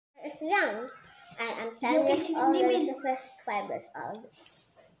is young. I am 10 years old and the first 5 years old.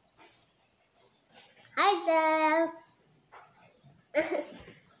 Hi there.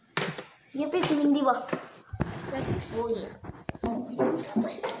 Yapin si Windy ba?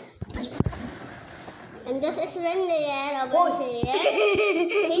 And this is Wendy over here.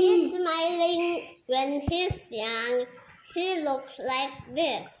 He is smiling when he's young. He looks like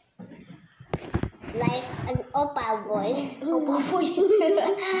this. Like an Opa boy. Opa boy.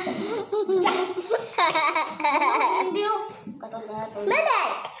 Hindi oh. Katol. Mede!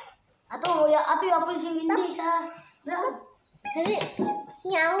 Ato yapin si Windy sa vlog.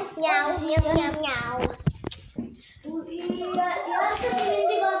 Meow, meow, meow, meow, meow. Isa si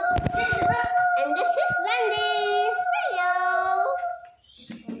Windy ba? And this is Wendy. Hello.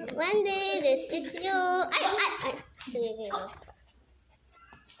 Wendy, this is you. Ay. Sige.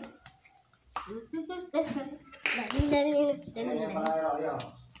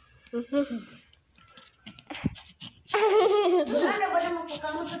 Gimana ba naman kung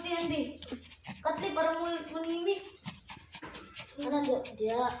kamu sa TNB? Katli parang mo manimik. Ano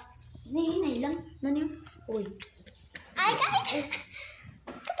dia? Ini lang. Nani? Uy. Ay.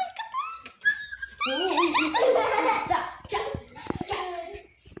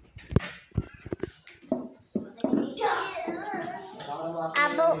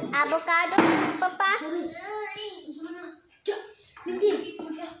 Avocado, Papa.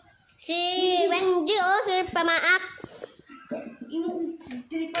 Si Wendy si pamaak.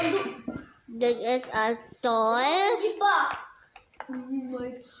 This is a toy.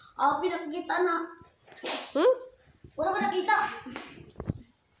 Api nakikita na. Wala ba nakita?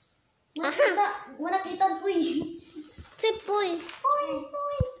 Wala nakita ang puy. Si Puy.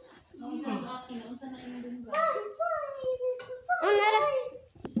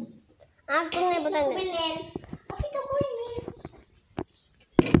 Ako nga butang na. Nakita ko yun.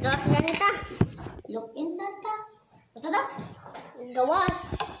 Gawas lang ta. Look in tata. Bata ta? Gawas.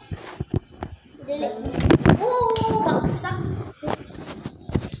 Dili. Baksak.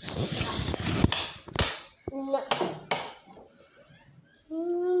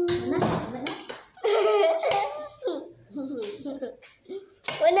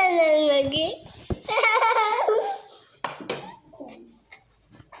 Wala na lagi.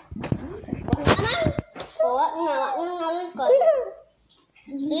 Wak na ko.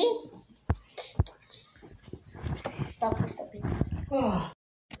 See? Stop it.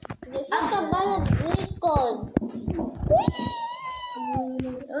 Gusto ka ba record?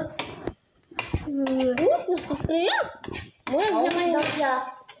 Gusto ko yan. Muwag naman siya.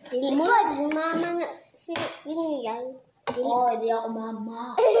 Muwag, mama na si Ginyan. Oh, hindi ako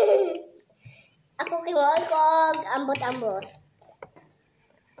mama. Ako kinuha ko ambot-ambot.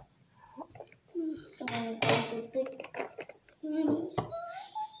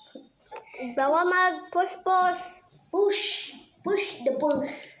 Bawa mag-push-push. Push the push.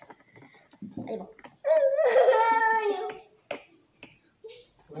 Ayo.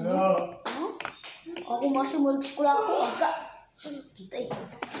 Ako masih mag-school ako. Agak. Kita eh.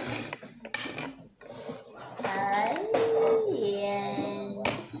 Ayan.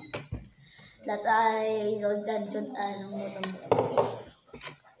 Lahat ay sundan-sundan ng motor.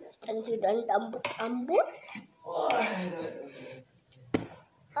 Sundan ambot-ambot.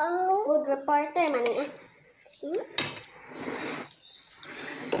 Food reporter man eh.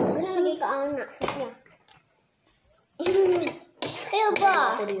 Ganun lagi ka anak, Sofia. Kaya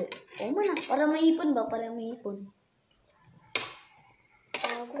ba? Oh mana, para may ipon ba? Para may ipon.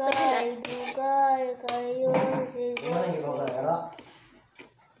 Dugay, kayo si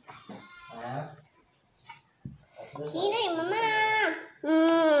Hinay, mama.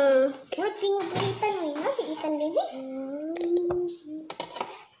 Working mo itan mo. Nasi itan, baby.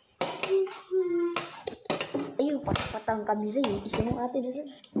 Ayun, patang kami rin. Isa mo ate na sa...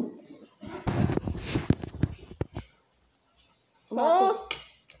 Oh.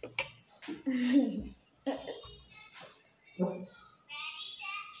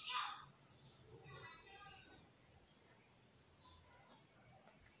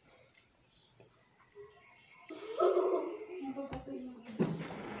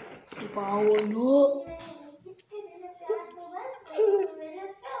 Ipawan ho.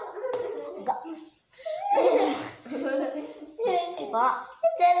 Enggak. Ipa.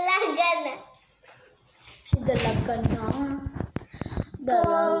 Dalaga na. Si dalaga na.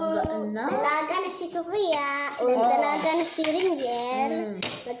 Dalaga na. Dalaga na si Sofia. O dalaga na si Ringel.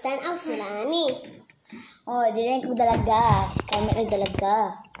 Nagtanaw sila ni. Oh, di na yung dalaga. Kami ay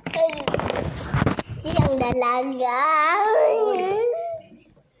dalaga. Siyang dalaga.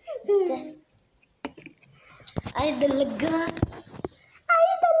 Ay, dalaga. Ay,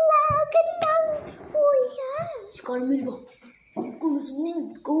 dalaga. Carmel ba? Kung gusto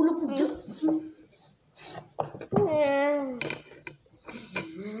niya, kaulap mo dyan.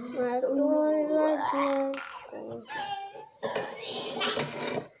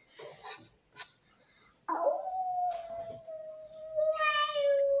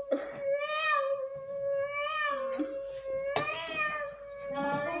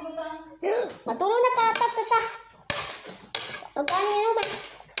 Matulog na. Matulog na ka, tata. Pagkaan niya naman.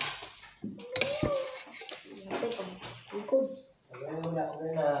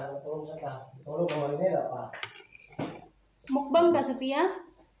 Mukbang ka, Sofia?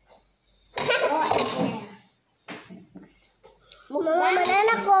 Mama,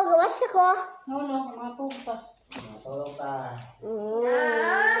 manana ko. Gawas na ko. No, mga pa. Tulong ka. Papa, oo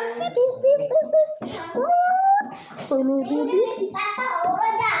daw. Tabi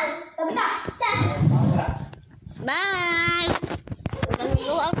ka! Bye. We're gonna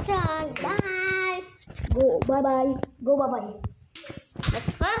go outside. Bye. Go, bye-bye. Go, bye-bye. But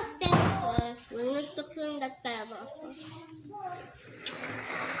first things first, we need to clean that table.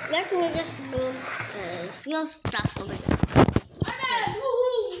 Let me just move a few stuff over there.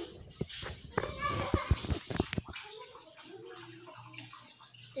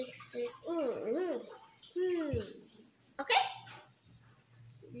 Okay?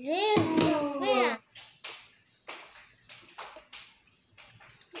 This is fair.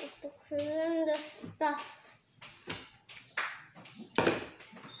 Need to clean the stuff.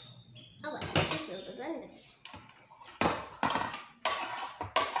 Oh, well, this will be blended.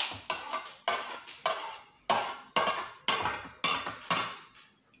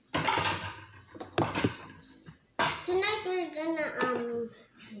 Tonight we're gonna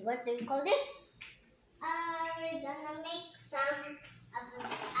what do you call this? We're gonna make some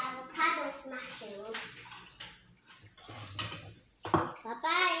avocado smashing. Papa,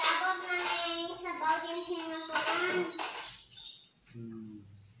 ilabot na yung sabaw din hinga ko lang.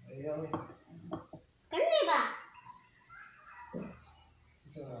 Ayaw. Kani ba?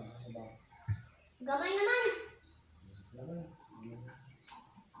 Gamay naman.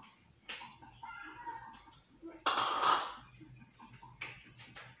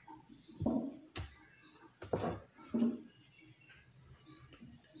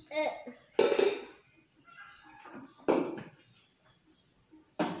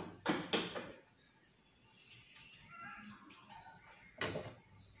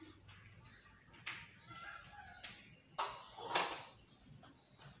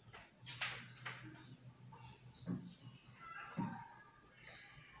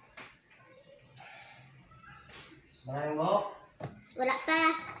 Maraming mo? Wala pa.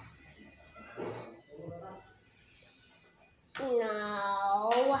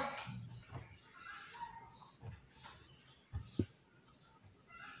 No.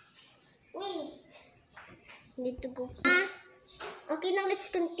 Wait. Need to go. Okay, now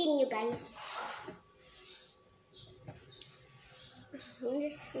let's continue, guys. We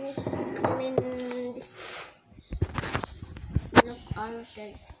just need to clean this. Look, all of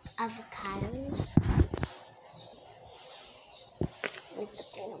this avocado. Need to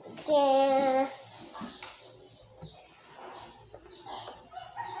clean up again.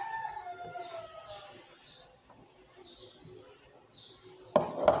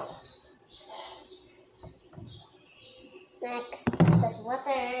 Next, the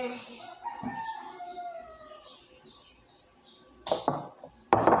water.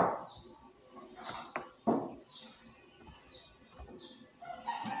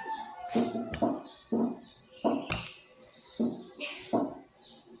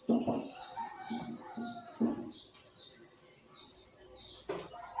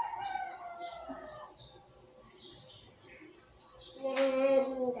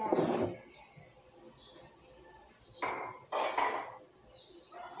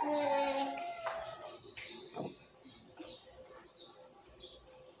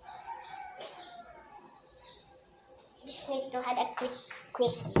 Just need to have a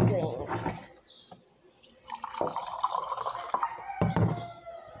quick drink.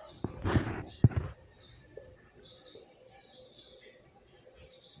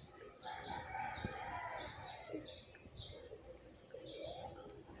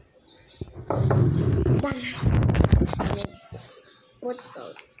 Done. Need this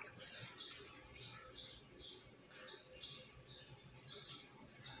bottle.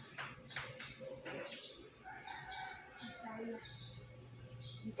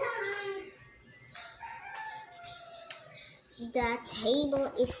 Done. The table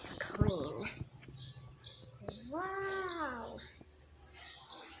is clean. Wow.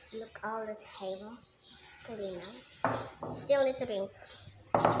 Look all the table. It's clean now. Still need to drink.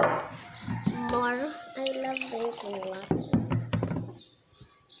 more. I love drinking water.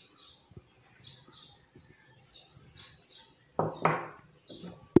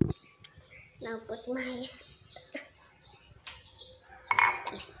 Now put my...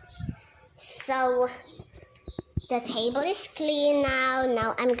 So, the table is clean now.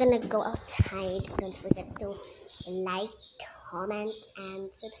 Now I'm gonna go outside. Don't forget to like, comment,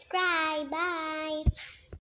 and subscribe. Bye!